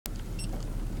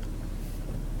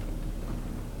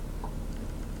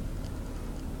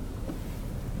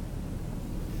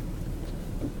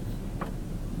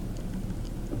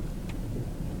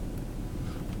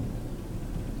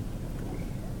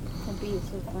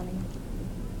funny.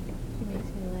 She makes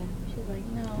me laugh. She's like,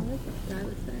 no, this is not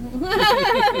the same. That's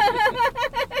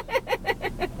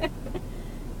fun.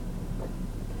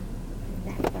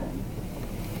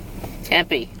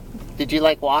 Tempe, did you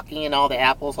like walking in all the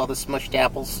apples, all the smushed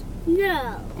apples?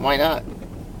 No, Why not?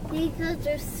 because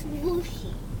they're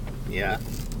smooshy. Yeah.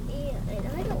 Yeah, and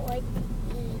I don't like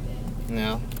eating.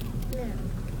 No? No,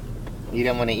 You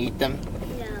don't want to eat them?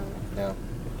 no. No.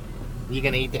 You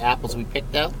gonna eat the apples we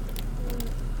picked out?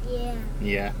 Yeah,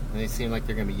 Yeah. They seem like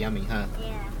they're gonna be yummy, huh?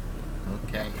 yeah.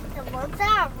 Okay. The ones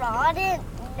that are rotten,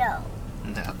 no.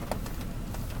 No.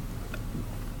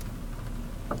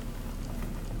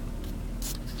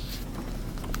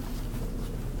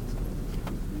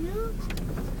 No.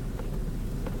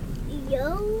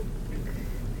 Yo.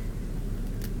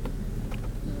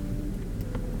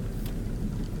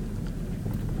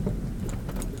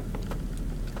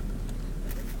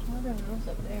 Oh, there are girls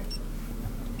up there.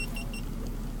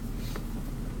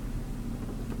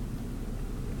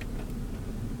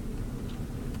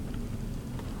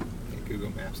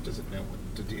 Google Maps doesn't know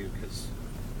what to do because,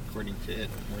 according to it,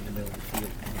 we're in the middle of the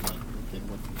field. I'm like, okay,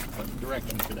 what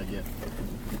direction should I get?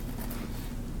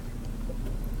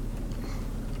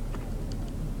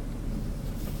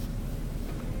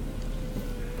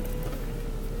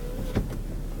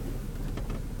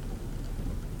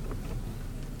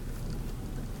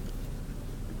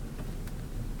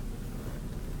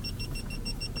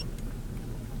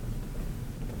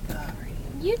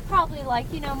 You'd probably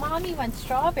like, Mommy went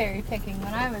strawberry picking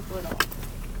when I was little.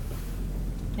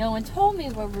 No one told me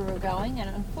where we were going, and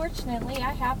unfortunately,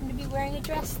 I happened to be wearing a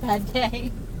dress that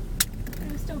day.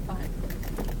 It was still fun.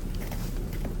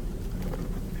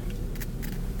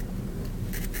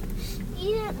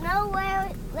 You didn't know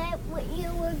where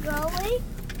you were going?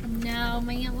 No,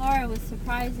 my Aunt Laura was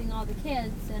surprising all the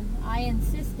kids, and I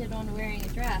insisted on wearing a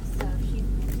dress, so she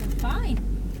said, fine.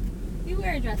 You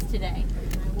wear a dress today.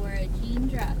 And I wore a jean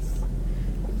dress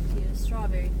to a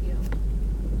strawberry field.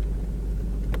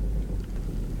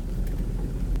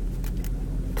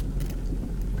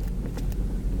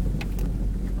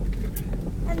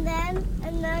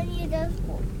 And then you just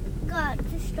got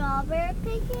to strawberry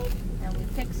picking? And we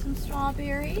picked some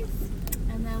strawberries,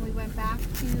 and then we went back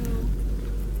to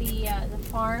the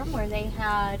farm where they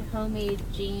had homemade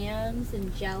jams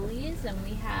and jellies, and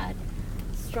we had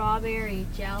strawberry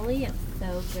jelly. It's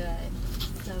so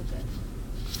good, so good.